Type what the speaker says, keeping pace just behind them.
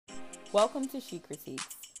Welcome to She Critiques,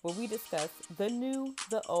 where we discuss the new,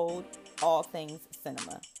 the old, all things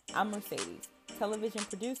cinema. I'm Mercedes, television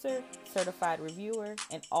producer, certified reviewer,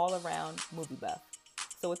 and all-around movie buff.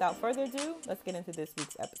 So without further ado, let's get into this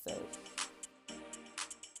week's episode.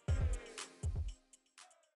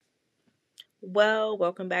 Well,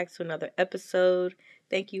 welcome back to another episode.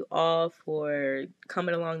 Thank you all for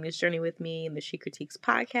coming along this journey with me in the She Critiques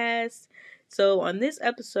podcast. So on this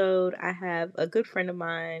episode, I have a good friend of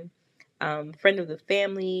mine, friend of the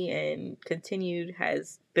family, and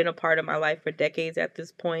has been a part of my life for decades at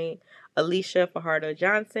this point, Alicia Fajardo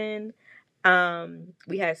Johnson.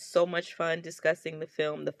 We had so much fun discussing the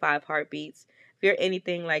film, The Five Heartbeats. If you're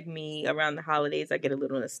anything like me, around the holidays, I get a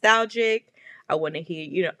little nostalgic. I want to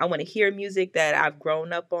hear music that I've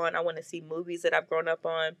grown up on. I want to see movies that I've grown up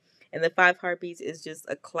on. And The Five Heartbeats is just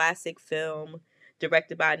a classic film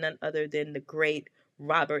directed by none other than the great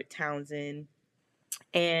Robert Townsend.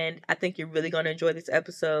 And I think you're really going to enjoy this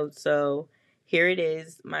episode. So here it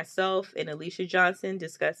is, myself and Alicia Johnson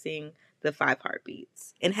discussing The Five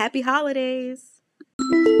Heartbeats. And happy holidays.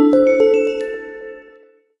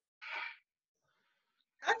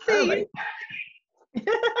 I see you.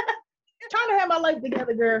 Trying to have my life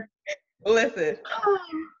together, girl. Listen,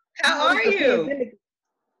 how are you?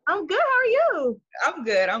 I'm good. How are you? I'm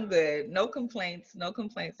good. No complaints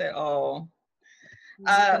at all.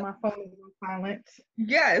 My phone is on silent.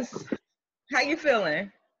 Yes. How you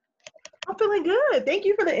feeling? I'm feeling good. Thank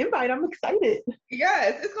you for the invite. I'm excited.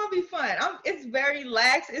 Yes, it's gonna be fun. It's very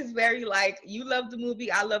lax. It's very like, you love the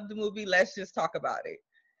movie, I love the movie. Let's just talk about it.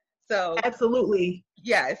 So absolutely.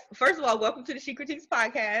 Yes. First of all, welcome to the She Critiques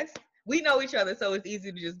podcast. We know each other, so it's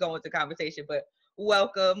easy to just go into conversation. But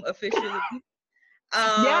welcome officially.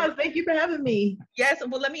 Yes, thank you for having me. Yes.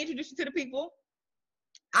 Well, let me introduce you to the people.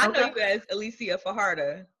 I know you as Alicia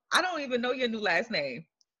Fajardo. I don't even know your new last name.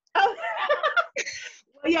 Well,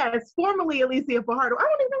 yes, formerly Alicia Fajardo. I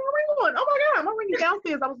don't even know my ring on. Oh my God, my ring is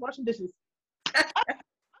downstairs. I was washing dishes.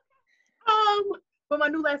 But my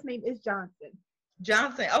new last name is Johnson.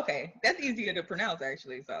 Johnson. Okay, that's easier to pronounce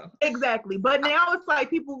actually. So exactly. But now it's like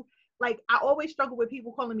people. Like, I always struggle with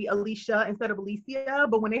people calling me Alicia instead of Alicia,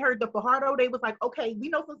 but when they heard the Fajardo, they was like, okay, we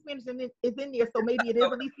know some Spanish is in there, so maybe it is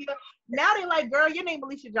Alicia. Now they like, girl, your name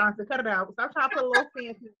Alicia Johnson, cut it out. Stop trying to put a little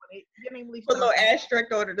fancy on it. Your name Alicia Johnson. Put a little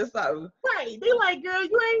asterisk on it or something. Right. They like, girl,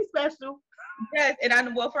 you ain't special. Yes,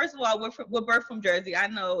 and well, first of all, we're birthed from Jersey. I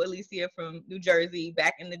know Alicia from New Jersey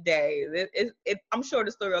back in the day. I'm sure the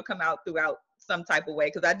story will come out throughout some type of way,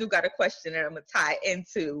 because I do got a question that I'm gonna tie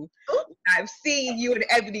into. Ooh. I've seen you and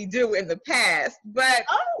Ebony do in the past, but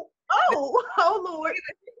oh Lord,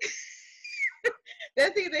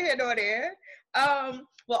 that's either here nor there.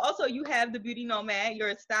 Well, also you have the Beauty Nomad. You're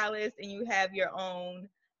a stylist and you have your own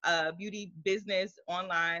beauty business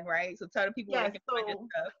online, right? So tell the people where they can find your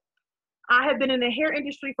stuff. I have been in the hair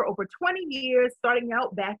industry for over 20 years, starting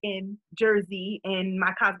out back in Jersey in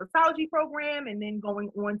my cosmetology program, and then going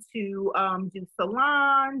on to do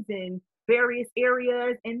salons in various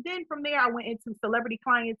areas. And then from there, I went into celebrity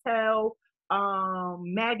clientele,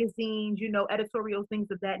 magazines, editorial, things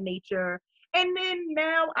of that nature. And then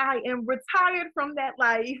now I am retired from that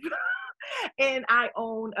life. And I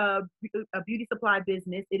own a beauty supply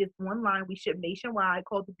business. It is online. We ship nationwide,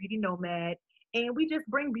 called the Beauty Nomad. And we just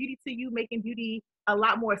bring beauty to you, making beauty a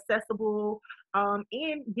lot more accessible, and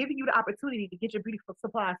giving you the opportunity to get your beauty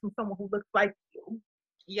supplies from someone who looks like you.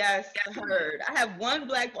 Yes, I heard. I have one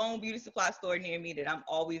Black-owned beauty supply store near me that I'm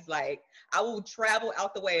always like, I will travel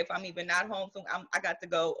out the way if I'm even not home. So I got to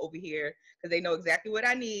go over here because they know exactly what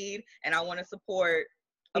I need, and I want to support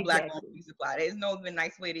a Black-owned beauty supply. There's no even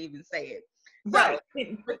nice way to even say it. Right.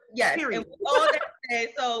 So, yes. Period. And with all that said,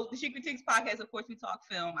 so the She Critiques podcast, of course, we talk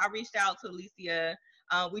film. I reached out to Alicia.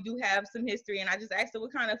 We do have some history, and I just asked her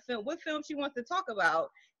what film she wants to talk about.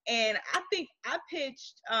 And I think I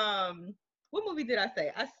pitched, what movie did I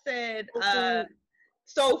say? I said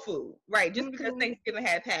Soul Food, right? Just because Thanksgiving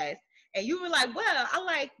had passed. And you were like, well, I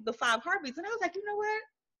like The Five Heartbeats. And I was like, you know what?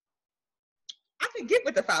 I could get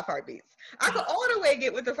with The Five Heartbeats. I could all the way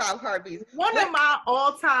get with The Five Heartbeats. One of my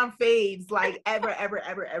all-time faves, like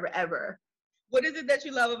ever. What is it that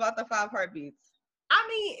you love about The Five Heartbeats? I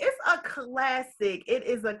mean, it's a classic. It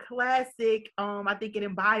is a classic. I think it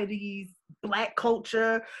embodies Black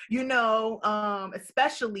culture,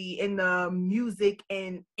 especially in the music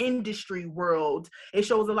and industry world. It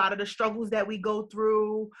shows a lot of the struggles that we go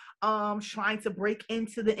through, trying to break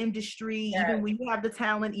into the industry, even when you have the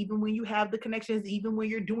talent, even when you have the connections, even when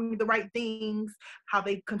you're doing the right things, how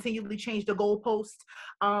they continually change the goalpost.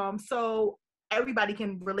 So everybody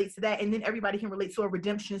can relate to that, and then everybody can relate to a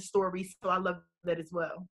redemption story. So I love that as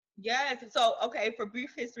well. Yes. So, okay, for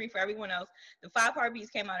brief history for everyone else, The Five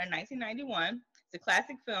Heartbeats came out in 1991. It's a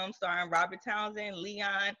classic film starring Robert Townsend,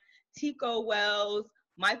 Leon, Tico Wells,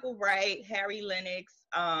 Michael Wright, Harry Lennox.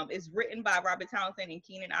 It's written by Robert Townsend and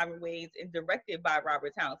Keenan Ivory Wayans and directed by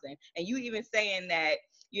Robert Townsend. And you even saying that,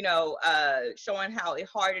 showing how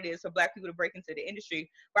hard it is for Black people to break into the industry.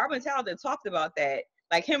 Robert Townsend talked about that.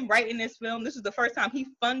 Like him writing this film, this was the first time he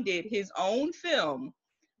funded his own film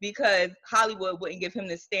because Hollywood wouldn't give him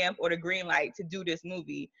the stamp or the green light to do this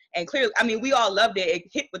movie. And clearly, I mean, we all loved it. It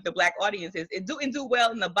hit with the Black audiences. It didn't do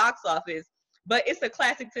well in the box office, but it's a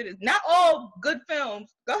classic to this. Not all good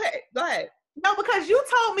films. Go ahead. No, because you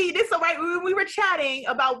told me this, right? When we were chatting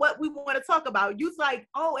about what we want to talk about, you was like,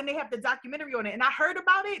 oh, and they have the documentary on it. And I heard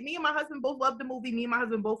about it. Me and my husband both loved the movie. Me and my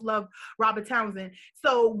husband both love Robert Townsend.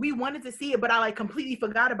 So we wanted to see it, but I like completely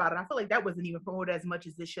forgot about it. I feel like that wasn't even promoted as much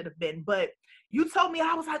as it should have been. But you told me,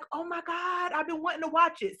 I was like, oh my God, I've been wanting to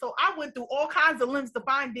watch it. So I went through all kinds of limbs to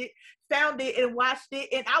find it, found it, and watched it.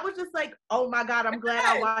 And I was just like, oh my God, I'm glad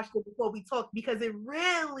I watched it before we talked, because it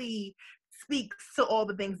really speaks to all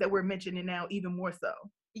the things that we're mentioning now, even more so.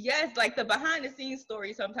 Yes, like the behind the scenes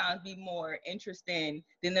stories sometimes be more interesting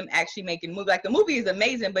than them actually making the movie. Like the movie is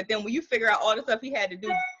amazing, but then when you figure out all the stuff he had to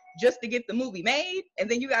do just to get the movie made, and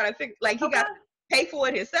then you gotta figure, like he got to pay for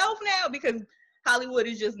it himself now, because Hollywood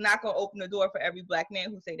is just not gonna open the door for every Black man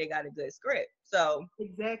who say they got a good script. So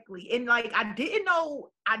exactly, and like I didn't know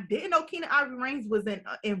Keenan Ivory Wayans was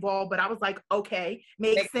involved, but I was like, okay,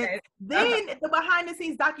 makes sense. Then the behind the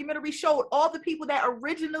scenes documentary showed all the people that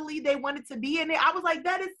originally they wanted to be in it. I was like,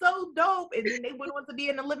 that is so dope. And then they went on to be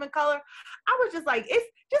in The Living Color. I was just like, it's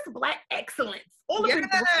just Black excellence. All of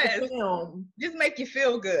the film just make you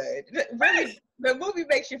feel good. Really, the movie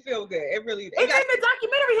makes you feel good. It really. And then the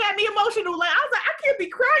documentary had me emotional. Like I was like, I can't be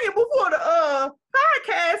crying before the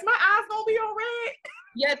podcast. My eyes gonna be on red.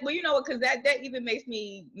 Yes, well, you know what? Because that even makes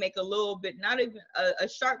me make a little bit, not even a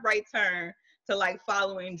sharp right turn to like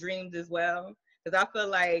following dreams as well. Because I feel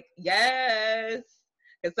like yes,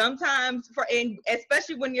 because sometimes and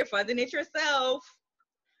especially when you're funding it yourself,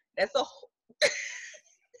 that's a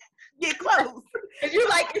get close. Because you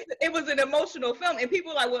like it was an emotional film, and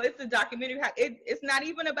people are like, well, it's a documentary. It's not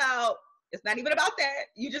even about. It's not even about that.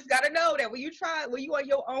 You just got to know that when you on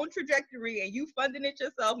your own trajectory and you funding it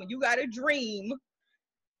yourself, and you got a dream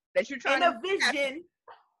that you're trying and a vision,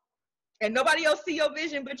 and nobody else see your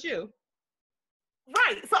vision but you.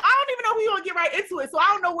 Right. So I don't even know who you want to get right into it. So I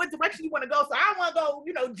don't know what direction you want to go. So I don't want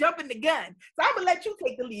to go, jumping the gun. So I'm gonna let you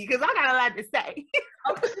take the lead because I got a lot to say.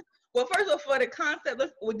 Okay. Well, first of all, for the concept,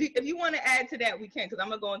 if you want to add to that, we can, because I'm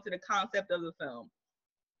gonna go into the concept of the film.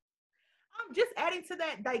 I'm just adding to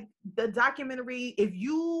that, like the documentary. If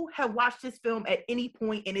you have watched this film at any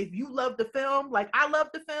point, and if you love the film, like I love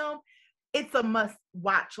the film, it's a must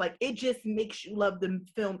watch. Like it just makes you love the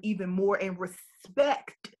film even more and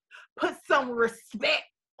put some respect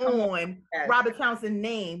on Robert Townsend's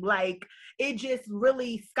name. Like it just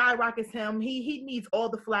really skyrockets him. He needs all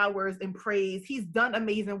the flowers and praise. He's done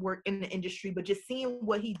amazing work in the industry, but just seeing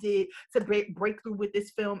what he did to break through with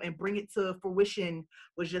this film and bring it to fruition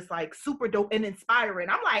was just like super dope and inspiring.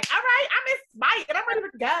 I'm like, all right, I'm inspired. I'm ready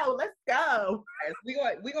to go. Let's go.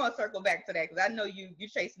 Yes, we're gonna circle back to that, because I know you're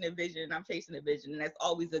chasing a vision and I'm chasing a vision, and that's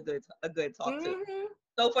always a good talk to.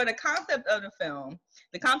 So for the concept of the film,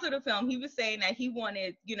 he was saying that he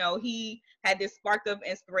wanted, he had this spark of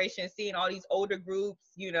inspiration seeing all these older groups,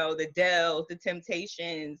 the Dells, the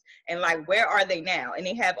Temptations, and like, where are they now? And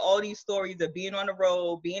they have all these stories of being on the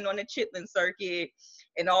road, being on the Chitlin circuit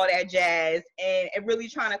and all that jazz, and really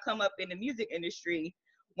trying to come up in the music industry.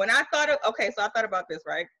 When I thought about this,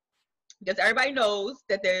 right? Because everybody knows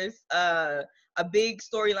that there's a big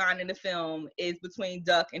storyline in the film is between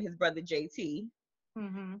Duck and his brother JT.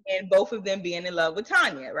 Mm-hmm. And both of them being in love with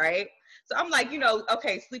Tanya, right? So I'm like,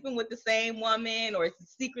 okay, sleeping with the same woman or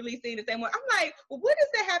secretly seeing the same one. I'm like, well, what does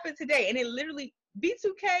that happen today? And it literally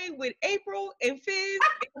B2K with April and Fizz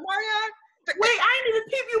and Marion. Wait, I ain't even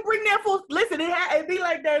peep you bring that full. Listen, it be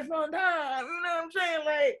like that sometimes. You know what I'm saying?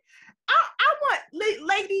 Like, I want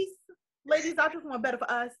ladies. I just want better for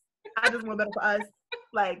us.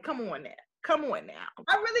 Like, come on now.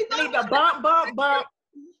 I really I need to bump.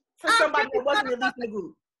 For somebody that wasn't released in the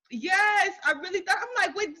group. Yes, I really thought. I'm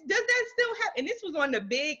like, wait, does that still happen? And this was on the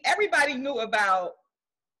big, everybody knew about.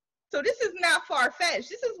 So this is not far-fetched.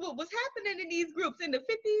 This is what was happening in these groups in the 50s,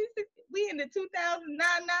 60s, we in the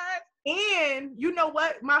 2009. And you know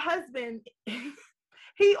what? My husband,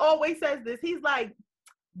 he always says this. He's like,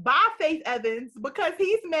 bye Faith Evans, because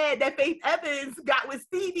he's mad that Faith Evans got with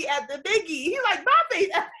Stevie at the Biggie. He's like, bye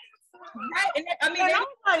Faith Evans. Right, and I'm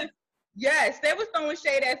like, Yes, they was throwing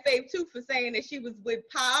shade at Faith too for saying that she was with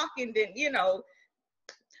Pac, and then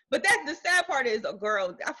But that's the sad part is a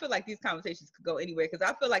girl. I feel like these conversations could go anywhere because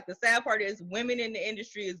I feel like the sad part is women in the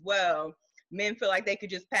industry as well. Men feel like they could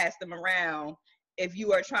just pass them around if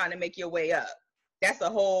you are trying to make your way up. That's a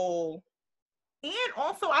whole. And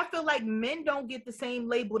also, I feel like men don't get the same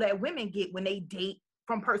label that women get when they date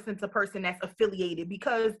from person to person that's affiliated,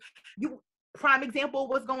 because prime example,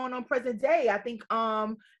 what's going on present day. I think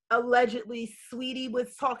allegedly Sweetie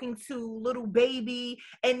was talking to Little Baby,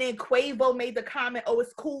 and then Quavo made the comment, "Oh,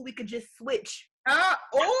 it's cool, we could just switch."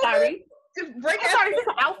 Sorry. Sorry, is this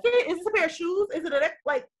an outfit? Is this a pair of shoes? Is it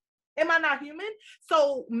like, am I not human?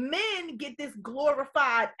 So men get this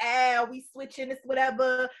glorified, we switching this,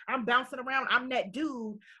 whatever. I'm bouncing around. I'm that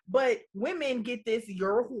dude. But women get this,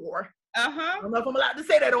 you're a whore. I don't know if I'm allowed to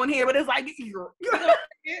say that on here, but it's like you're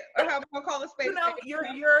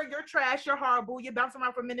you're trash, you're horrible, you're bouncing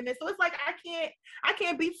around for a minute. So it's like I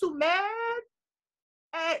can't be too mad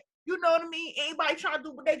at, you know what I mean, anybody trying to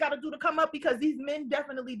do what they gotta do to come up, because these men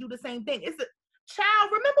definitely do the same thing. It's a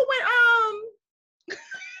child. Remember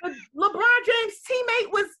when LeBron James'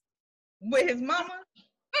 teammate was with his mama?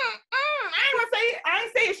 I ain't gonna say it. I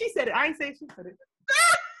ain't say it. She said it. I ain't say it. She said it.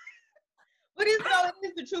 But it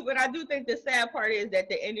is the truth. But I do think the sad part is that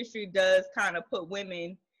the industry does kind of put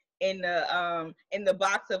women in the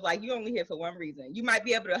box of like, you're only here for one reason. You might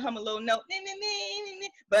be able to hum a little note,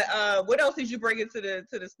 but what else did you bring into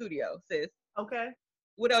the studio, sis? Okay.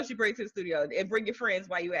 What else you bring to the studio? And bring your friends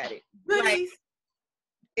while you at it. Goodies.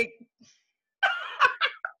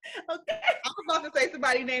 Okay. I was about to say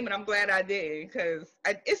somebody's name, and I'm glad I didn't, because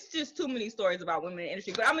it's just too many stories about women in the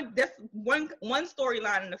industry. But that's one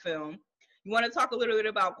storyline in the film. You want to talk a little bit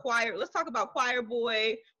about Choir? Let's talk about Choir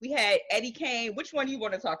Boy. We had Eddie Kane. Which one do you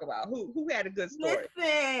want to talk about? Who had a good story?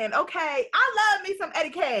 Listen, okay, I love me some Eddie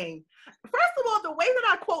Kane. First of all, the way that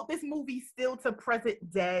I quote this movie still to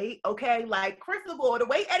present day, okay, like, first of all, the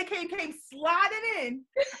way Eddie Kane came sliding in,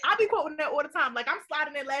 I be quoting that all the time. Like, I'm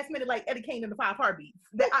sliding in last minute like Eddie Kane in the 5 Heartbeats.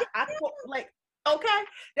 That I quote, like, okay,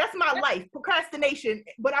 that's my life, procrastination,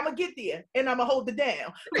 but I'm gonna get there and I'm gonna hold it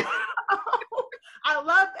down. I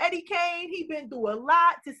love Eddie Kane. He been through a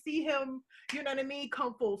lot. To see him, you know what I mean,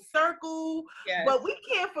 come full circle. Yes. But we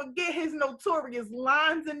can't forget his notorious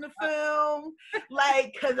lines in the film.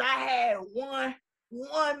 Like, cause I had one,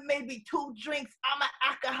 maybe 2 drinks. I'm an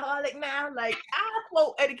alcoholic now. Like, I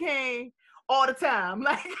quote Eddie Kane all the time.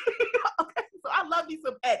 Like, okay, so I love me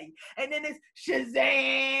some Eddie. And then it's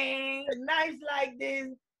Shazam, nice like this.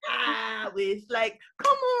 I wish, like,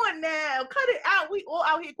 come on now, cut it out. We all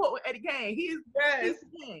out here quoting Eddie Kane. He's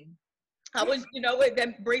King. I was, you know what,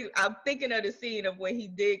 I'm thinking of the scene of when he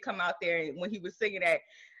did come out there and when he was singing that.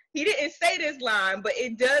 He didn't say this line, but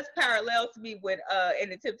it does parallel to me with in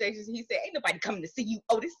the Temptations. He said, "Ain't nobody coming to see you,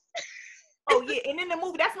 Otis." Oh yeah, and in the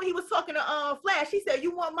movie, that's when he was talking to Flash. He said,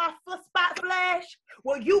 "You want my spot, Flash?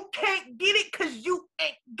 Well, you can't get it because you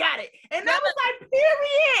ain't got it." And I was like,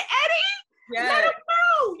 "Period, Eddie." Yes. Let him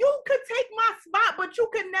know. You could take my spot, but you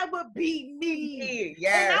could never be me.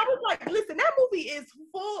 Yeah. And I was like, listen, that movie is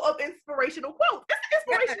full of inspirational quotes. It's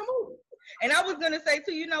an inspirational movie. And I was gonna say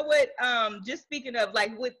too, you know what? Just speaking of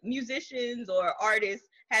like with musicians or artists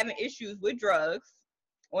having issues with drugs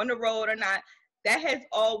on the road or not, that has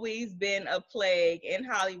always been a plague in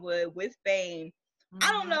Hollywood with fame. Mm-hmm.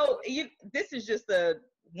 I don't know. This is just a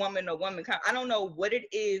woman. I don't know what it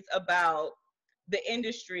is about the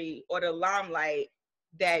industry or the limelight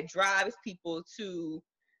that drives people to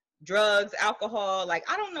drugs, alcohol. Like,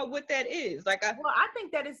 I don't know what that is. Like, I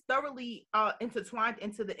think that is thoroughly intertwined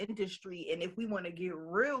into the industry. And if we want to get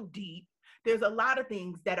real deep, there's a lot of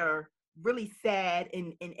things that are really sad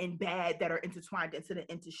and bad that are intertwined into the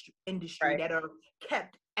industry right. That are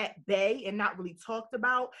kept at bay and not really talked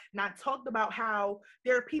about. Not talked about how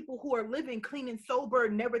there are people who are living clean and sober,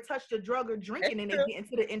 never touched a drug or drinking, and they get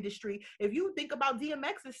into the industry. If you think about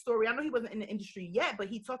DMX's story, I know he wasn't in the industry yet, but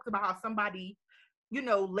he talks about how somebody, you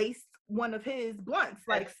know, laced one of his blunts.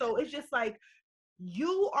 Like, so it's just like,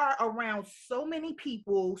 you are around so many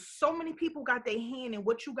people got their hand in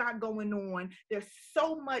what you got going on. There's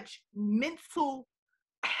so much mental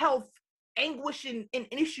health anguish and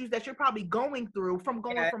issues that you're probably going through from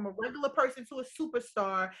going from a regular person to a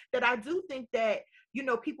superstar, that I do think that, you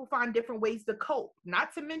know, people find different ways to cope,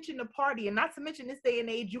 not to mention the party, and not to mention this day and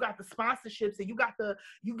age, you got the sponsorships and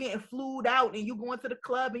you getting flued out and you going to the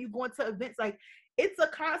club and you going to events. Like, it's a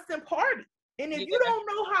constant party. And if you don't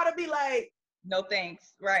know how to be like, no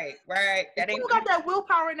thanks. Right. That ain't. You got that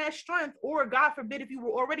willpower and that strength, or God forbid, if you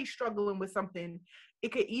were already struggling with something,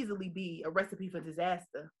 it could easily be a recipe for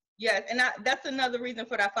disaster. Yes, and that's another reason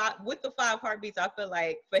for that with the five heartbeats. I feel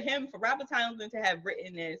like for Robert Townsend to have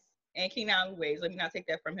written this, and Keanu Reeves, let me not take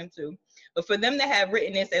that from him too, but for them to have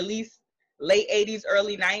written this at least late 80s,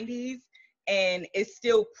 early 90s, and it's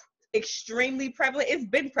still extremely prevalent. It's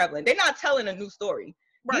been prevalent. They're not telling a new story.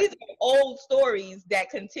 Right. These are old stories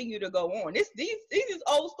that continue to go on. These is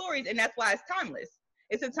old stories, and that's why it's timeless.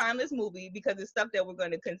 It's a timeless movie because it's stuff that we're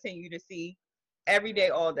going to continue to see every day,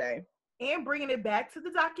 all day. And bringing it back to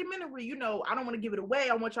the documentary, you know, I don't want to give it away.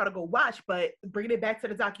 I want y'all to go watch, but bringing it back to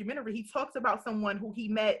the documentary, he talks about someone who he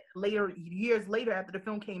met later, years later after the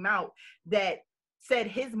film came out, that said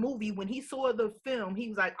his movie, when he saw the film, he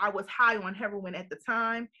was like, I was high on heroin at the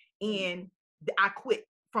time, and I quit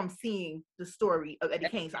from seeing the story of Eddie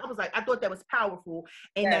Kane. So I was like, I thought that was powerful.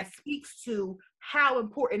 And that speaks to how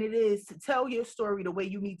important it is to tell your story the way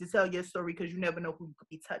you need to tell your story, because you never know who you could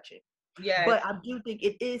be touching. Yeah, but I do think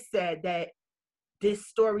it is sad that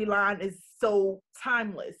this storyline is so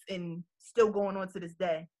timeless and still going on to this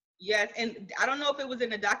day. Yes, and I don't know if it was in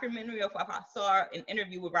the documentary or if I saw an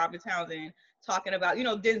interview with Robert Townsend talking about, you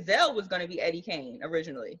know, Denzel was going to be Eddie Kane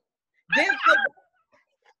originally. Everything worked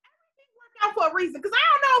out for a reason, because I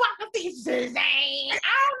don't know about the features. I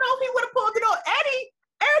don't know if he would have pulled it off.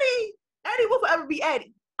 Eddie will forever be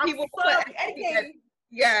Eddie. He will forever be Eddie Kane.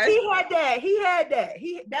 Yes. He had that.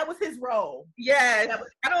 That was his role. Yes.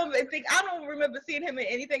 I don't remember seeing him in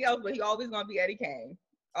anything else, but he always gonna be Eddie Kane.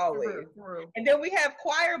 Always. True. And then we have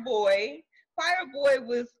Choir Boy. Choir Boy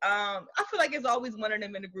was I feel like it's always one of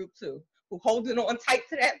them in the group too, who holding on tight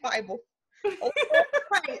to that Bible.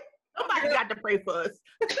 Somebody got to pray for us.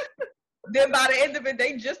 Then by the end of it,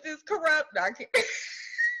 they just as corrupt. I can't.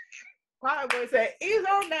 Choir Boy said, he's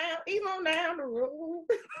on down the road.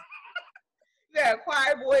 Yeah,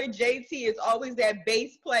 Choir Boy, JT is always that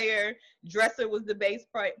bass player. Dresser was the bass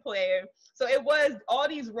player. So it was all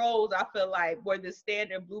these roles, I feel like, were the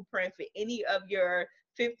standard blueprint for any of your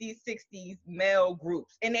 50s, 60s male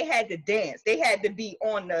groups. And they had to dance. They had to be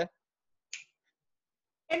on the...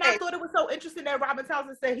 And I thought it was so interesting that Robert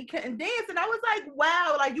Townsend said he couldn't dance. And I was like,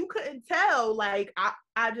 wow, like you couldn't tell. Like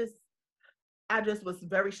I just was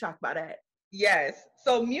very shocked by that. Yes.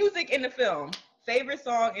 So music in the film. Favorite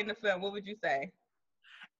song in the film, what would you say?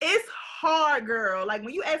 It's hard, girl. Like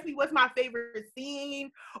when you ask me what's my favorite scene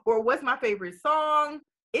or what's my favorite song,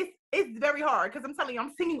 it's very hard, because I'm telling you,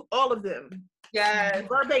 I'm singing all of them. Yes.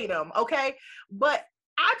 Verbatim, okay? But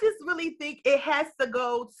I just really think it has to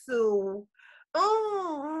go to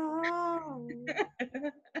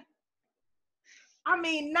I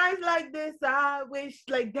mean, nights like this, I wish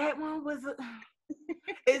like that one was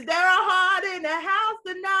Is there a heart in the house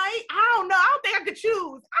tonight? I don't know. I don't think I could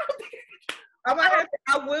choose.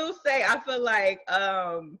 I will say, I feel like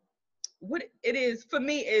what it is for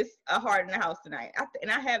me is a heart in the house tonight.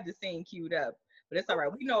 And I have the scene queued up, but it's all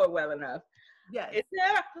right. We know it well enough. Yeah.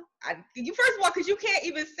 You first of all, because you can't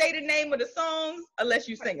even say the name of the songs unless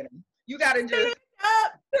you're singing them. You gotta just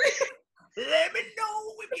let me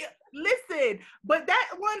know if you listen. But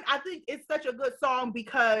that one, I think it's such a good song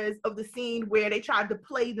because of the scene where they tried to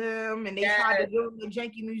play them and they tried to give them a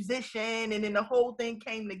janky musician, and then the whole thing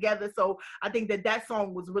came together. So I think that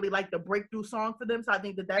song was really like the breakthrough song for them. So I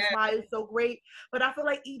think that's why it's so great. But I feel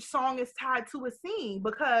like each song is tied to a scene,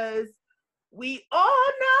 because we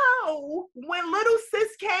all know when Little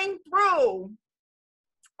Sis came through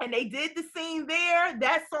and they did the scene there,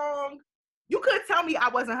 that song, you couldn't tell me I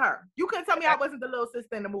wasn't her. You couldn't tell me I wasn't the little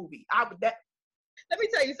sister in the movie. Let me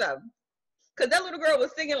tell you something. Because that little girl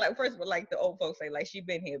was singing, like, first of all, like the old folks say, like, she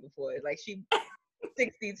been here before. Like, she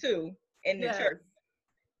 62 in the church.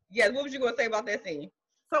 Yes, what was you going to say about that scene?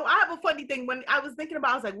 So I have a funny thing. When I was thinking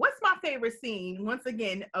about, I was like, what's my favorite scene? Once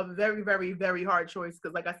again, a very, very, very hard choice,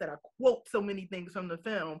 because like I said, I quote so many things from the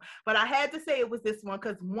film. But I had to say it was this one,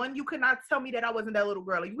 because one, you could not tell me that I wasn't that little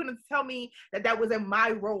girl. Like, you couldn't tell me that wasn't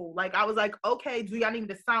my role. Like, I was like, okay, do y'all need me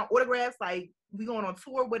to sign autographs? Like, we going on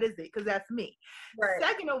tour? What is it? Because that's me. Right.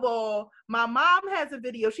 Second of all, my mom has a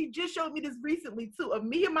video. She just showed me this recently too, of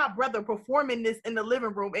me and my brother performing this in the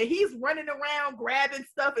living room, and he's running around grabbing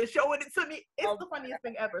stuff and showing it to me. It's the funniest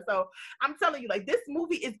thing ever. So I'm telling you, like, this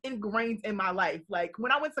movie is ingrained in my life. Like,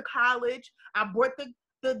 when I went to college, I brought the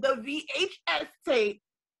VHS tape.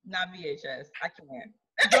 Not VHS. I can't.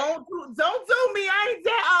 Don't do me. I ain't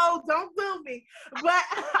that old. Don't do me. But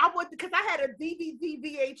I went, because I had a DVD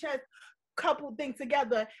VHS couple things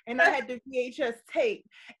together, and I had the VHS tape,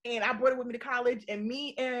 and I brought it with me to college, and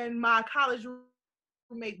me and my college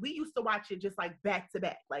roommate, we used to watch it just like back to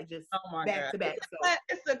back, like just back to back.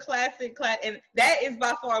 It's a classic, and that is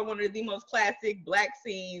by far one of the most classic Black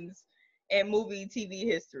scenes in movie TV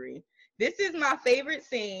history. This is my favorite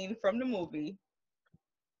scene from the movie.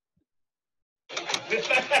 No,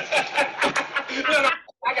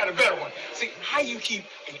 I got a better one. See, how you keep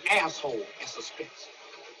an asshole in suspense?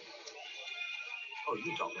 Oh,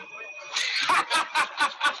 you talking about?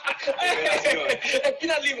 Hey,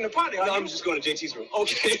 you're not leaving the party, are you? I'm just going to JT's room.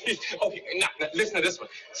 Okay. Okay. Now, listen to this one.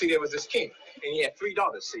 See, there was this king, and he had 3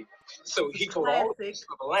 daughters, see? So he told all the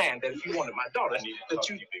people of the land that if you wanted my daughter, that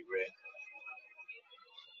you... Big Red.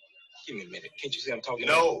 Give me a minute. Can't you see I'm talking?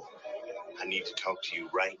 No. I need to talk to you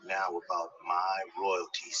right now about my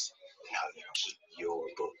royalties and how you keep your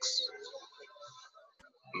books.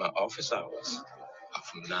 My office hours are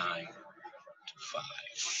from 9 to 5.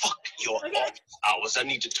 Fuck your office hours. I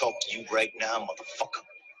need to talk to you right now, motherfucker.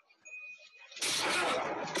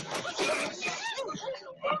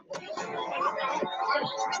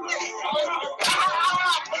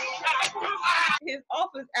 His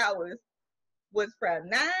office hours was from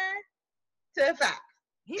 9 to 5.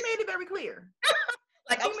 He made it very clear.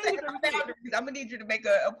 Like, I'm setting my boundaries. I'm gonna need you to make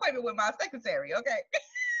an appointment with my secretary, okay?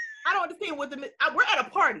 I don't understand what we're at a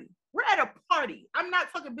party. We're at a party. I'm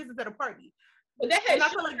not talking business at a party. But that had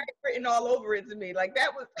like, written all over it to me. Like,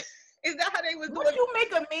 that was, is that how they was doing? Would you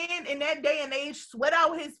make a man in that day and age sweat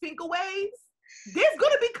out his finger waves? There's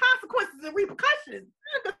gonna be consequences and repercussions.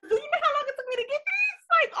 Do you know how long it took me to get these?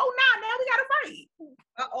 Like, oh nah, now we gotta fight.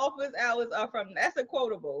 My office hours are from, that's a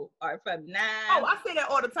quotable, are from 9. Oh, I say that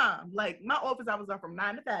all the time. Like, my office hours are from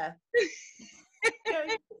 9 to 5.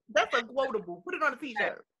 Okay? That's a quotable. Put it on a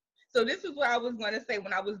t-shirt. So this is what I was going to say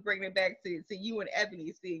when I was bringing it back to you and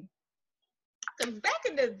Ebony. See, because back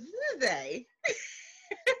in the day,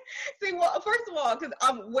 see, well, first of all, because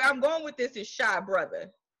where I'm going with this is Shy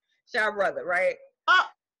Brother, right?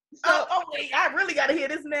 Wait, I really got to hear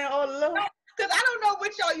this now all alone. Because I don't know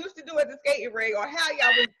what y'all used to do at the skating ring or how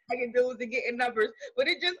y'all was taking dudes and getting numbers, but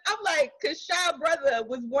it just, I'm like, because Shy Brother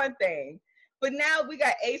was one thing, but now we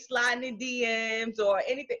got Ace sliding in DMs or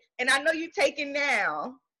anything, and I know you taking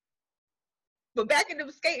now, but back in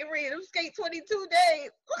the skating ring, them skate 22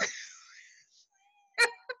 days.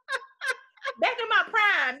 Back in my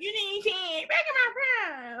prime, you didn't change. Back in my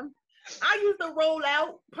prime, I used to roll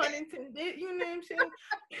out, pun intended, you know what I'm saying?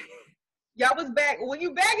 Y'all was back, when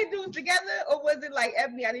you bagging dudes together, or was it like,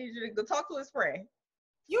 Ebony, I need you to go talk to his friend?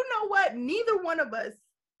 You know what? Neither one of us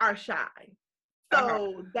are shy.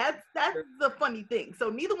 So that's the funny thing. So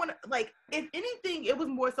neither one, like, if anything, it was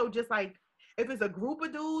more so just like, if it's a group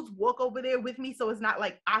of dudes, walk over there with me, so it's not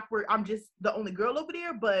like awkward, I'm just the only girl over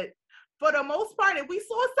there. But for the most part, if we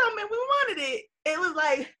saw something and we wanted it was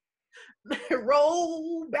like,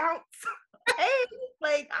 roll, bounce, hey,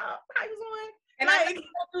 like, how you doing? And like, I know you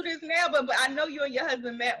don't do this now, but I know you and your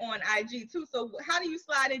husband met on IG too. So how do you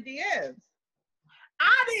slide in DMs?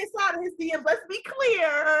 I didn't slide in his DMs. Let's be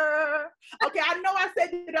clear. Okay, I know I said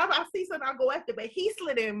that if I see something, I'll go after, but he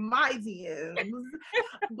slid in my DMs.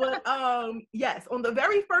 But yes, on the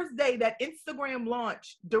very first day that Instagram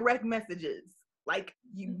launched direct messages, like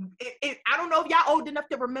I don't know if y'all old enough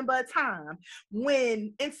to remember a time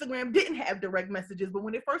when Instagram didn't have direct messages, but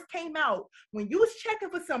when it first came out, when you was checking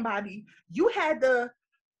for somebody, you had to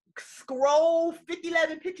scroll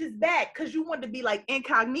 11 pictures back because you wanted to be like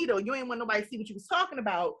incognito. You ain't want nobody to see what you was talking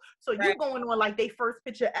about. So you're going on like their first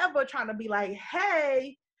picture ever, trying to be like,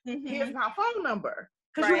 hey, here's my phone number.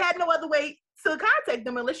 Because you had no other way to contact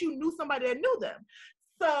them unless you knew somebody that knew them.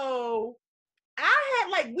 So I had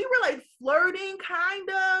like, we were like flirting kind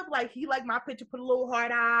of, like he liked my picture, put a little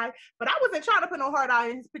heart eye, but I wasn't trying to put no heart eye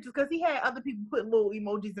in his pictures because he had other people put little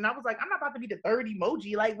emojis, and I was like, I'm not about to be the third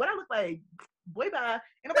emoji. Like, what I look like? Boy, bye.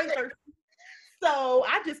 Ain't nobody thirsty. So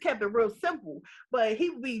I just kept it real simple. But he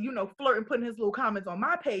would be, flirting, putting his little comments on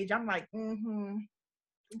my page. I'm like,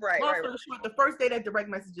 Right. Short, the first day that direct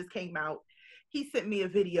messages came out, he sent me a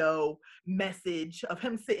video message of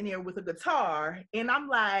him sitting there with a guitar, and I'm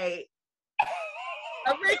like,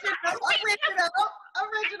 original. I'm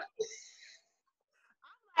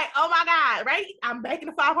like, oh my God, right? I'm back in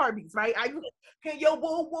the 5 heartbeats, right? Can yo,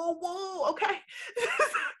 whoa, okay.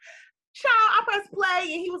 Child, I pressed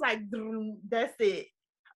play, and he was like, that's it.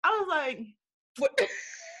 I was like, what?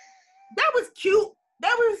 That was cute.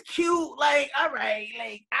 Like, all right,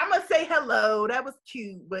 like, I'm gonna say hello. That was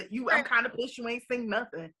cute, but I'm kind of pissed you ain't sing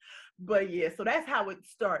nothing. But yeah, so that's how it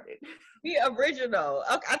started. Be original.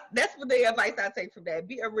 Okay, that's what the advice I take from that.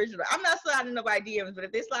 Be original. I'm not sliding nobody DMs, but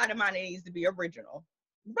if they slide in mine, it needs to be original.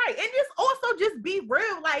 Right, and just be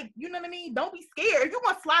real. Like, you know what I mean? Don't be scared. If you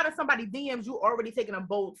want to slide in somebody DMs, you already taking a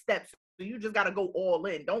bold step. So you just gotta go all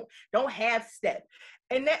in. Don't half step.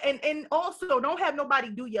 And that and also don't have nobody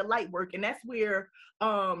do your light work. And that's where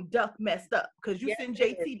Duck messed up, because you send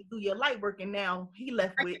JT to do your light work, and now he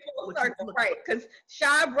left with right. Because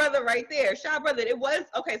Shaw Brother right there. Shaw Brother, it was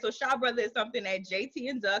okay, so Shaw Brother is something that JT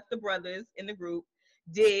and Duck, the brothers in the group,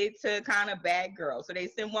 did to kind of bad girls. So they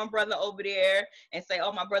send one brother over there and say,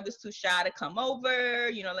 oh, my brother's too shy to come over,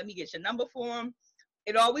 you know, let me get your number for him.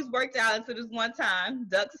 It always worked out until this one time.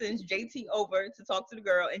 Duck sends JT over to talk to the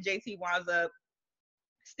girl, and JT winds up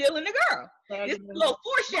stealing the girl. This is a little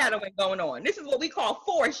foreshadowing going on. This is what we call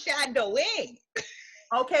foreshadowing.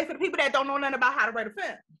 Okay, for the people that don't know nothing about how to write a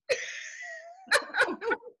film.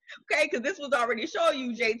 Okay, because this was already showing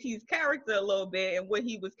you JT's character a little bit and what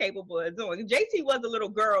he was capable of doing. JT was a little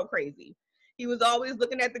girl crazy. He was always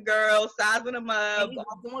looking at the girls, sizing them up. And he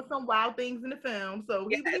was doing some wild things in the film. So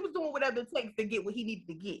he was doing whatever it takes to get what he needed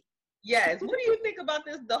to get. Yes. What do you think about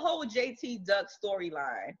this, the whole JT Duck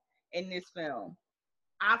storyline in this film?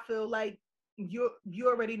 I feel like you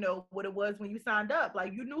already know what it was when you signed up.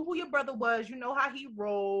 Like, you knew who your brother was. You know how he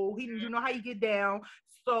rolled. You know how he get down.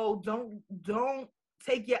 So don't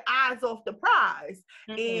take your eyes off the prize.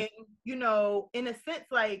 And, you know, in a sense,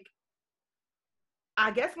 like, I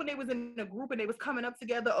guess when they was in a group and they was coming up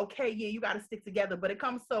together, okay, yeah, you got to stick together. But it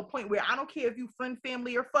comes to a point where I don't care if you friend,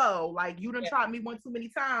 family, or foe. Like, you done tried me one too many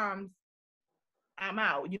times, I'm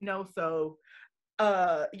out, you know? So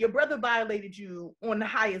your brother violated you on the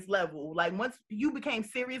highest level. Like, once you became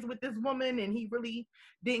serious with this woman and he really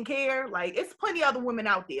didn't care, like, it's plenty other women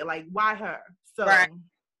out there. Like, why her? So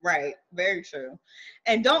Right. Very true.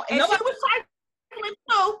 And she was trifling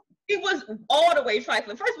too. He was all the way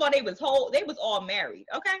trifling. First of all, they was all married.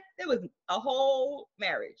 Okay, there was a whole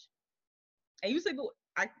marriage, and you said,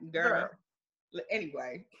 girl.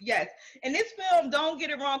 Anyway, yes. And this film, don't get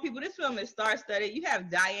it wrong, people. This film is star-studded. You have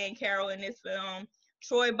Diane Carroll in this film.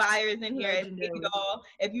 Troy Byers in here as Baby Doll.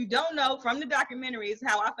 If you don't know, from the documentary is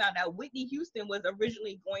how I found out Whitney Houston was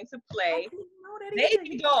originally going to play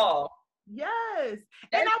Baby Doll. Yes,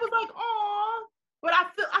 and I was like, oh, but I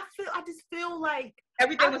just feel like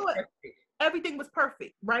everything was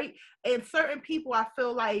perfect, right? And certain people, I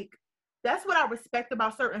feel like that's what I respect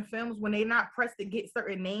about certain films. When they're not pressed to get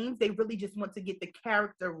certain names, they really just want to get the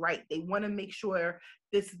character right. They want to make sure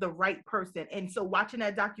this is the right person. And so watching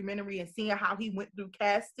that documentary and seeing how he went through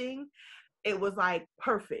casting, it was like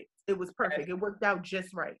perfect. It was perfect. It worked out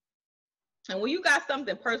just right. And when you got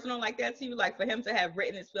something personal like that to you, like for him to have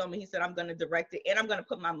written this film and he said, I'm going to direct it and I'm going to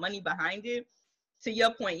put my money behind it, to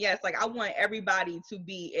your point, yes, like I want everybody to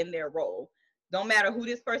be in their role. Don't matter who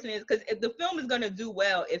this person is, because if the film is going to do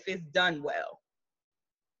well if it's done well.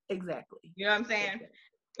 Exactly. You know what I'm saying? Exactly.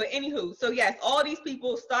 But anywho, so yes, all these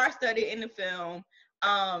people star-studded in the film.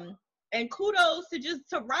 And kudos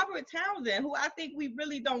to Robert Townsend, who I think we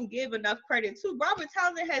really don't give enough credit to. Robert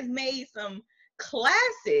Townsend has made some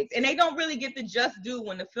classics, and they don't really get the just due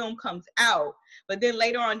when the film comes out. But then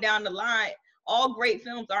later on down the line, all great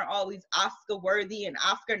films aren't always Oscar worthy and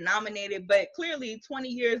Oscar nominated, but clearly 20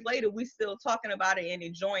 years later, we still talking about it and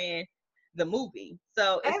enjoying the movie.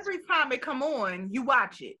 So every time it come on, you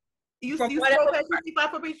watch it. You scroll past 55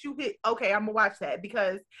 for me, you hit, okay, I'm gonna watch that,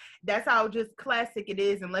 because that's how just classic it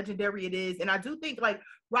is and legendary it is. And I do think like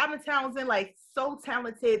Robert Townsend, like so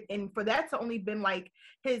talented, and for that to only been like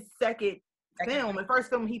his second film, the first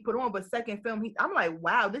film he put on, but second film, I'm like,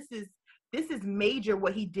 wow, this is major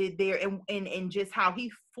what he did there, and just how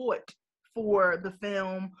he fought for the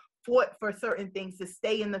film, fought for certain things to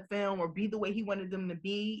stay in the film or be the way he wanted them to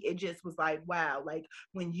be. It just was like, wow, like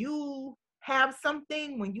when you have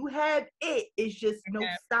something, when you have it's just no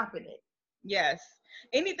stopping it. Yes.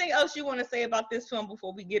 Anything else you want to say about this film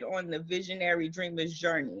before we get on the visionary dreamer's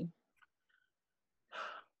journey?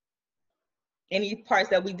 Any parts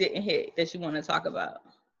that we didn't hit that you want to talk about?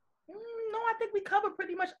 No, I think we covered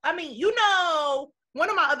pretty much. I mean, you know, one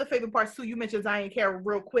of my other favorite parts too, you mentioned Diane Carroll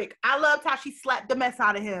real quick. I loved how she slapped the mess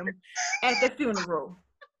out of him at the funeral.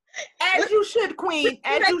 As you should, queen,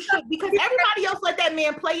 as you should, because everybody else let that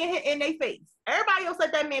man play in their face. Everybody else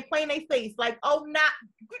let that man play in their face. Like, oh, not,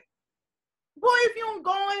 boy, if you don't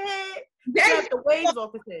go ahead, that's the waves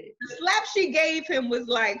off his head. The slap she gave him was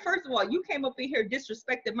like, first of all, you came up in here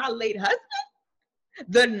disrespecting my late husband?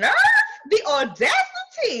 The nerve, the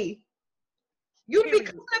audacity. You be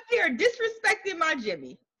coming up here disrespecting my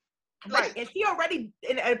Jimmy. Right, and he already,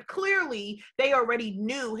 and clearly they already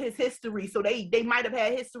knew his history, so they might have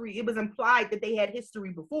had history. It was implied that they had history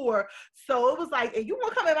before, so it was like, and you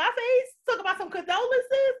want to come in my face, talk about some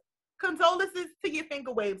condolences to your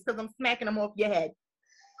finger waves, because I'm smacking them off your head.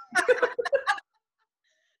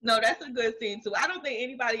 No, that's a good scene too. I don't think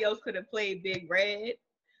anybody else could have played Big Red.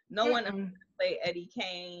 No one else could have played Eddie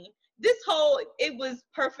Kane. It was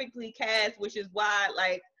perfectly cast, which is why,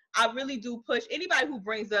 like, I really do push anybody who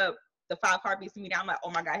brings up the Five Heartbeats to me. I'm like, oh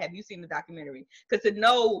my God, have you seen the documentary? Because to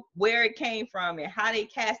know where it came from and how they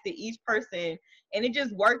casted each person, and it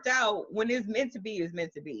just worked out. When it's meant to be, it's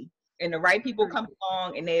meant to be, and the right people come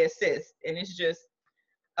along and they assist, and it's just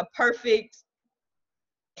a perfect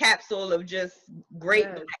capsule of just great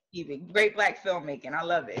Black TV, great Black filmmaking. I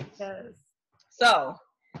love it. Yes. So,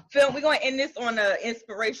 film, we're going to end this on an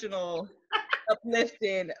inspirational,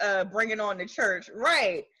 uplifting, bringing on the church.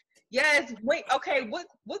 Right. Yes. Wait, okay.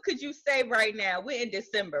 What could you say right now? We're in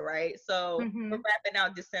December, right? So, we're wrapping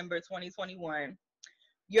out December 2021.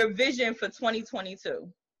 Your vision for 2022.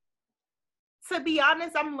 To be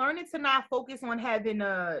honest, I'm learning to not focus on having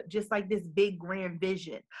just like this big grand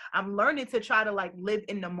vision. I'm learning to try to like live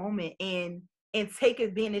in the moment and take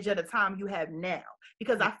advantage of the time you have now.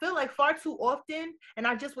 Because I feel like far too often, and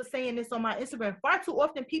I just was saying this on my Instagram, far too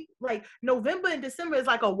often people like November and December is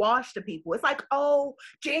like a wash to people. It's like, oh,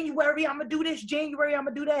 January, I'm gonna do this, January, I'm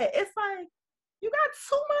gonna do that. It's like, you got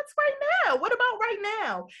 2 months right now. What about right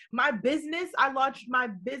now? My business, I launched my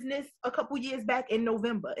business a couple years back in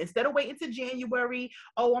November. Instead of waiting to January,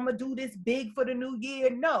 oh, I'm going to do this big for the new year.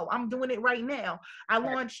 No, I'm doing it right now. I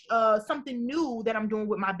launched something new that I'm doing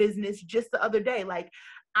with my business just the other day. Like,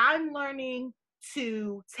 I'm learning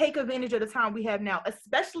to take advantage of the time we have now,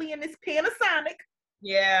 especially in this Panasonic.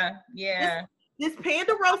 Yeah. This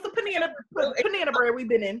Ponderosa banana bread we've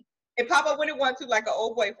been in. And Papa wouldn't want to, like an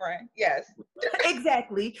old boyfriend. Yes.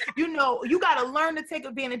 Exactly. You know, you got to learn to take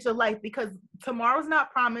advantage of life because tomorrow's not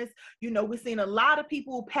promised. You know, we've seen a lot of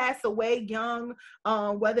people pass away young,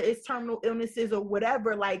 whether it's terminal illnesses or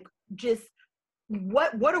whatever. Like, just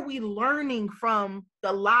what are we learning from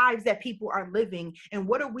the lives that people are living? And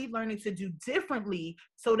what are we learning to do differently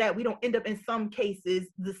so that we don't end up in some cases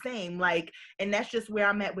the same? Like, and that's just where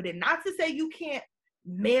I'm at with it. Not to say you can't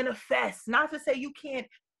manifest, not to say you can't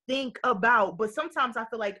think about, but sometimes I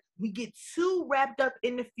feel like we get too wrapped up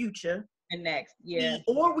in the future and next,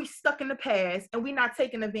 or we stuck in the past and we're not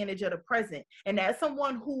taking advantage of the present. And as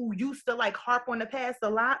someone who used to like harp on the past a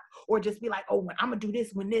lot, or just be like, oh, I'm gonna do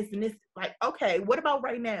this when this and this, like, okay, what about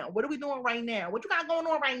right now? What are we doing right now? What you got going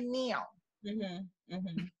on right now?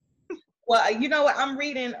 Well, you know what, I'm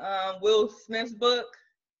reading Will Smith's book.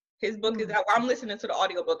 His book is out. I'm listening to the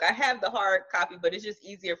audiobook. I have the hard copy, but it's just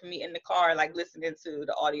easier for me in the car, like listening to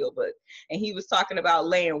the audiobook. And he was talking about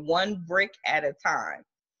laying one brick at a time.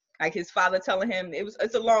 Like his father telling him,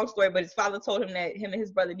 it's a long story, but his father told him that him and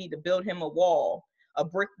his brother need to build him a wall, a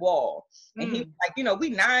brick wall. And he was like, you know,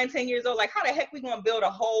 we 9-10 years old. Like, how the heck we gonna build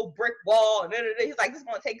a whole brick wall? And he's like, this is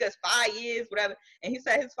gonna take us 5 years, whatever. And he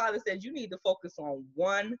said, his father said, you need to focus on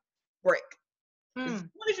one brick. As soon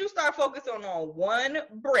as you start focusing on one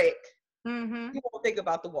brick, you won't think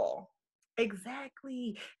about the wall.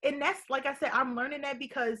 Exactly. And that's, like I said, I'm learning that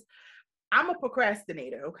because I'm a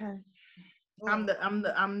procrastinator, okay? I'm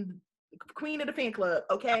the queen of the fan club,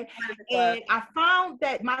 okay? And I found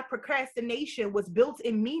that my procrastination was built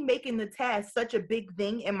in me making the task such a big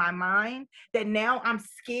thing in my mind that now I'm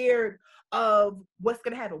scared of what's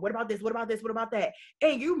gonna happen. What about this? What about this? What about that?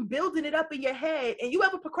 And you building it up in your head, and you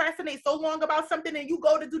ever procrastinate so long about something, and you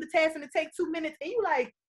go to do the task and it takes 2 minutes, and you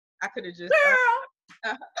like, I could have just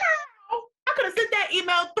girl, I could have sent that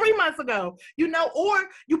email 3 months ago, you know, or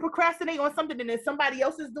you procrastinate on something and then somebody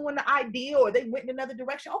else is doing the idea or they went in another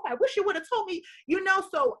direction. Oh, I wish you would have told me, you know.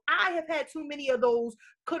 So I have had too many of those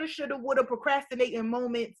coulda, shoulda, woulda procrastinating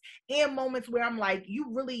moments, and moments where I'm like, you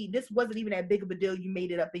really, this wasn't even that big of a deal. You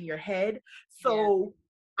made it up in your head. So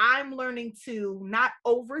I'm learning to not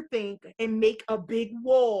overthink and make a big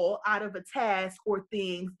wall out of a task or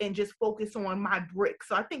things and just focus on my brick.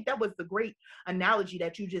 So I think that was the great analogy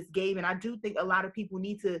that you just gave. And I do think a lot of people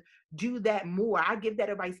need to do that more. I give that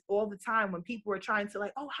advice all the time when people are trying to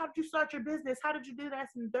like, oh, how did you start your business? How did you do that?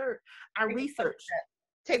 And third, I researched.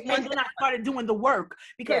 And then I started doing the work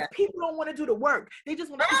because people don't want to do the work. They just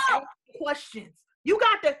want to ask questions. You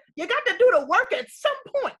got to do the work at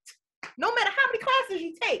some point. No matter how many classes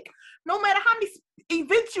you take, no matter how many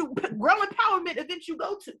events girl empowerment events you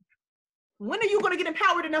go to, when are you going to get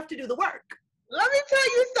empowered enough to do the work? Let me tell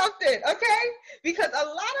you something, okay? Because a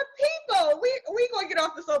lot of people, we going to get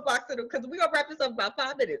off the soapbox because we're going to wrap this up in about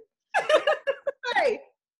 5 minutes. Hey,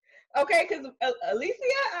 okay, because Alicia,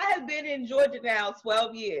 I have been in Georgia now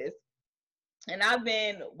 12 years. And I've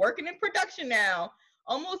been working in production now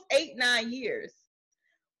almost 8-9 years.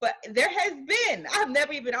 But there has been, I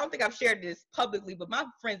don't think I've shared this publicly, but my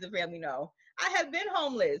friends and family know, I have been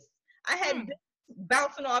homeless. I had been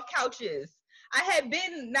bouncing off couches. I had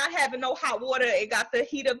been not having no hot water and got to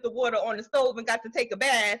heat up the water on the stove and got to take a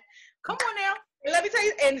bath. Come on now. And let me tell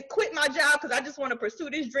you, and quit my job because I just want to pursue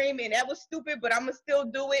this dream, and that was stupid, but I'm going to still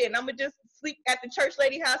do it, and I'm going to just sleep at the church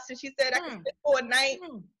lady house till she said I can sleep for a night,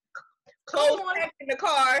 clothes packed in the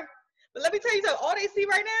car. But let me tell you something, all they see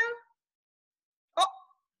right now,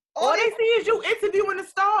 all they see is you interviewing the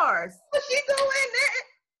stars. What she doing that?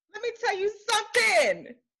 Let me tell you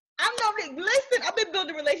something. Listen, I've been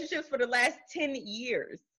building relationships for the last 10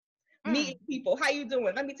 years. Meeting people. How you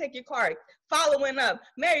doing? Let me take your card. Following up.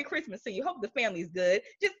 Merry Christmas to you. Hope the family's good.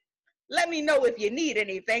 Just let me know if you need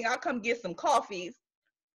anything. I'll come get some coffees.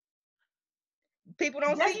 People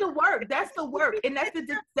don't That's see the work. That's the work. And that's the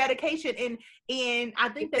dedication. And I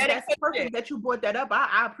think that's perfect that you brought that up.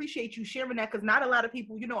 I appreciate you sharing that because not a lot of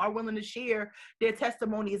people, are willing to share their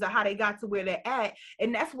testimonies of how they got to where they're at.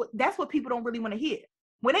 And that's what people don't really want to hear.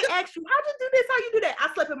 When they ask you, how'd you do this? How you do that?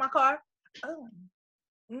 I slept in my car. Oh.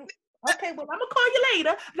 Okay, well, I'm going to call you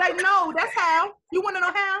later. Like, no, that's how. You want to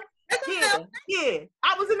know how? Yeah.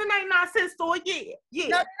 I was in the 99-cent store. Yeah.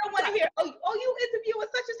 No, they don't want to hear, you interviewing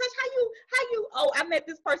such and such. How you, I met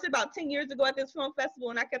this person about 10 years ago at this film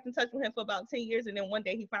festival, and I kept in touch with him for about 10 years, and then one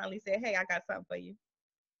day he finally said, hey, I got something for you.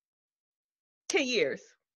 10 years.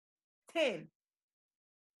 10.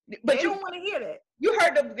 But you don't want to hear that.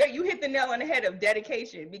 You hit the nail on the head of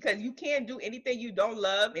dedication, because you can't do anything you don't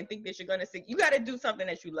love and think that you're going to see. You got to do something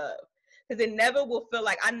that you love, because it never will feel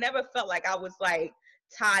like, I never felt like I was like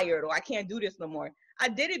tired or I can't do this no more. I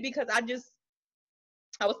did it because I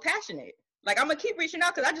was passionate. Like, I'm going to keep reaching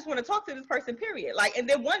out because I just want to talk to this person, period. Like, and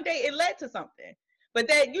then one day it led to something. But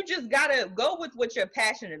then you just got to go with what you're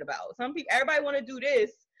passionate about. Everybody want to do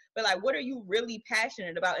this, but like, what are you really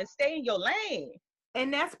passionate about? And stay in your lane.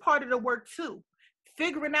 And that's part of the work too.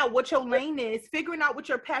 Figuring out what your lane is, figuring out what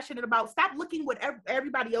you're passionate about. Stop looking what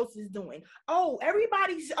everybody else is doing. Oh,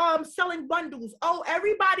 everybody's selling bundles. Oh,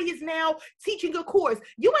 everybody is now teaching a course.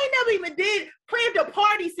 You ain't never even planned a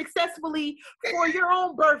party successfully for your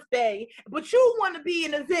own birthday, but you want to be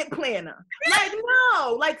an event planner. Like,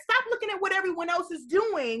 no, like, stop looking at what everyone else is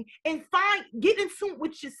doing and get in tune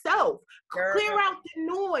with yourself. Girl. Clear out the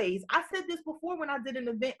noise. I said this before when I did an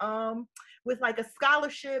event with like a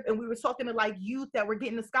scholarship, and we were talking to like youth that were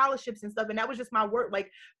getting the scholarships and stuff, and that was just my work. Like,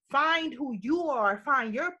 find who you are,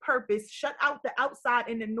 find your purpose, shut out the outside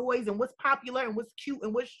and the noise and what's popular and what's cute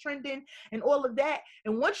and what's trending and all of that.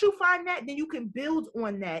 And once you find that, then you can build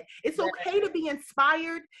on that. It's okay to be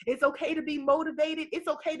inspired. It's okay to be motivated. It's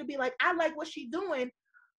okay to be like, I like what she's doing.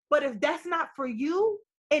 But if that's not for you,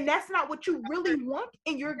 and that's not what you really want,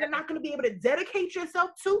 and you're not going to be able to dedicate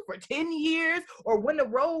yourself to for 10 years, or when the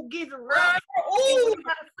road gets rough, you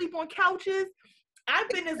got to sleep on couches. I've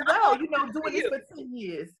been as well, doing this for 10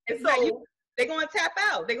 years. And so they're going to tap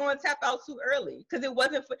out. They're going to tap out too early because it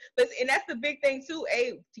wasn't and that's the big thing too,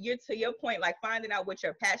 to your point, like finding out what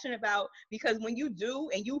you're passionate about, because when you do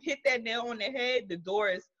and you hit that nail on the head, the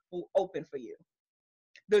doors will open for you.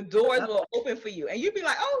 The doors will open for you. And you'd be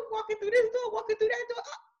like, oh, walking through this door, walking through that door.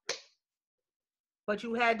 Oh. But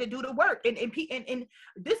you had to do the work. And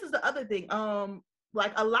this is the other thing.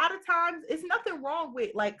 Like, a lot of times, it's nothing wrong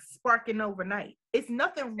with like sparking overnight. It's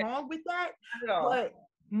nothing wrong with that. But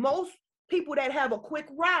most people that have a quick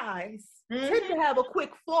rise tend to have a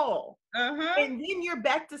quick fall. And then you're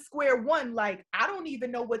back to square one. Like, I don't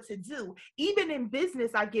even know what to do. Even in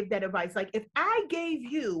business, I give that advice. Like, if I gave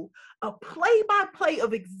you a play-by-play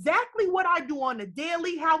of exactly what I do on a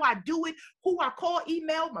daily, how I do it, who I call,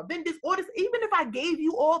 email, my vendors, orders, even if I gave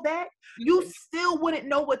you all that, you still wouldn't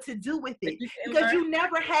know what to do with it, because you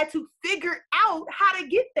never had to figure out how to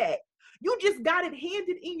get that. You just got it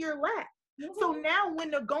handed in your lap. So now when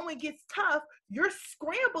the going gets tough, you're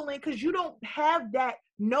scrambling because you don't have that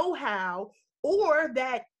know-how or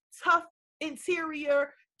that tough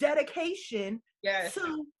interior dedication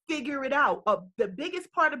to figure it out. The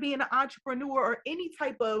biggest part of being an entrepreneur or any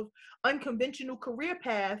type of unconventional career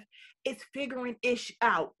path is figuring ish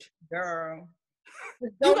out. Girl.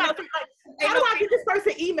 You got to like, how do I get this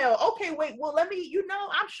person email? Okay, wait, well, let me,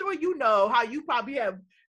 I'm sure you know how you probably have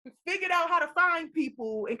figured out how to find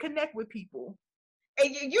people and connect with people.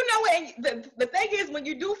 And and the thing is, when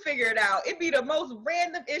you do figure it out, it be the most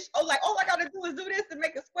random ish. Oh, like, all I gotta do is do this and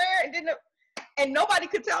make a square, and nobody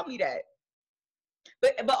could tell me that.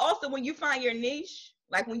 But also when you find your niche,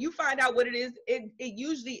 like when you find out what it is, it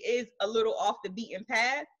usually is a little off the beaten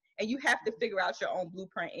path, and you have to figure out your own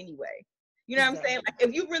blueprint anyway. You know what I'm saying? Like,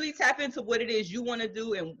 if you really tap into what it is you want to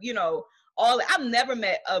do, and I've never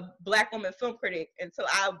met a Black woman film critic until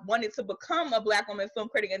I wanted to become a Black woman film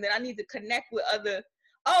critic, and then I need to connect with other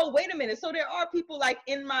oh, wait a minute. So there are people like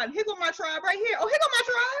here go my tribe right here. Oh, here go my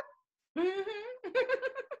tribe. Mm-hmm.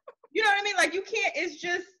 You know what I mean? Like, you can't, it's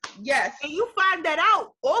just, yes. And you find that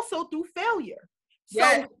out also through failure. So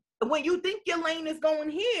yes. when you think your lane is going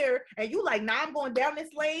here and you like, nah, I'm going down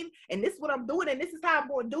this lane and this is what I'm doing and this is how I'm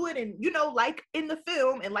going to do it. And, you know, like in the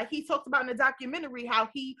film and like he talks about in the documentary, how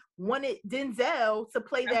he wanted Denzel to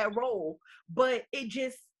play that role, but it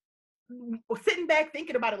just, sitting back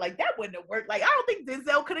thinking about it, like that wouldn't have worked. Like I don't think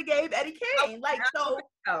Denzel could have gave Eddie Kane. Like so,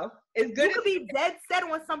 it's good. You could be dead set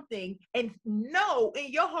on something and know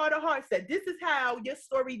in your heart of hearts that this is how your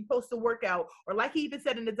story is supposed to work out. Or like he even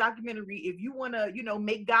said in the documentary, if you want to, you know,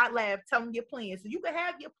 make God laugh, tell him your plan. So you can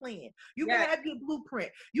have your plan, you can have your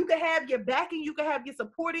blueprint, you can have your backing, you can have your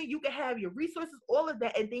supporting, you can have your resources, all of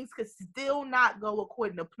that, and things could still not go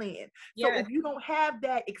according to plan. So if you don't have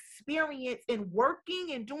that experience in working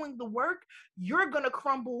and doing the work, you're gonna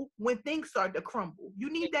crumble when things start to crumble. You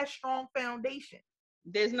need that strong foundation.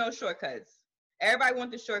 There's no shortcuts. Everybody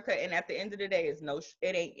wants the shortcut, and at the end of the day,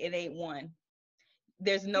 it ain't one.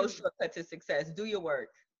 There's no shortcut to success. Do your work.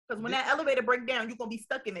 Because when that elevator breaks down, you're gonna be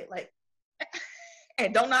stuck in it, like,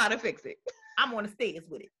 and don't know how to fix it. I'm on the stairs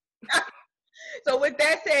with it. So with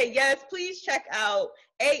that said, yes, please check out.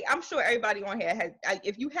 I'm sure everybody on here has.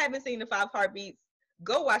 If you haven't seen the 5 Heartbeats,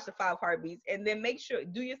 go watch the 5 Heartbeats, and then make sure,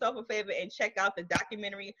 do yourself a favor and check out the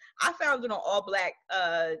documentary. I found it on All Black,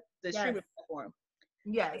 the streaming platform.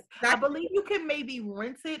 Yes, I believe you can maybe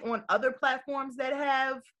rent it on other platforms that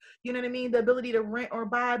have, you know what I mean, the ability to rent or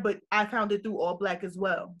buy, but I found it through All Black as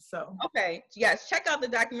well. So okay, yes, check out the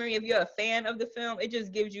documentary if you're a fan of the film. It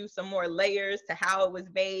just gives you some more layers to how it was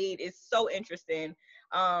made. It's so interesting.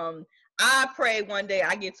 I pray one day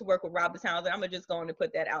I get to work with Robert Townsend. I'm gonna just go on and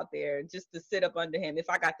put that out there, just to sit up under him. If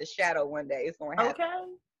I got the shadow one day, it's gonna happen. Okay,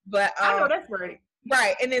 but I know that's right.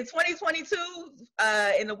 Right, and in 2022,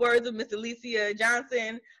 in the words of Miss Alicia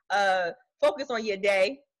Johnson, focus on your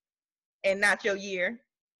day and not your year.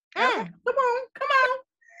 Come on.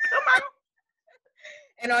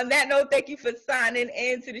 And on that note, thank you for signing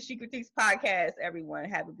in to the She Critiques podcast, everyone.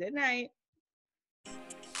 Have a good night.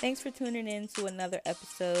 Thanks for tuning in to another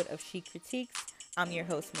episode of She Critiques. I'm your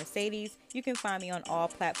host, Mercedes. You can find me on all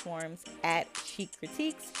platforms at She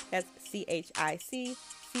Critiques. That's CHICCRITIQUES.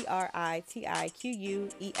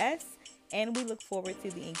 And we look forward to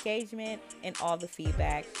the engagement and all the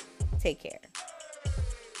feedback. Take care.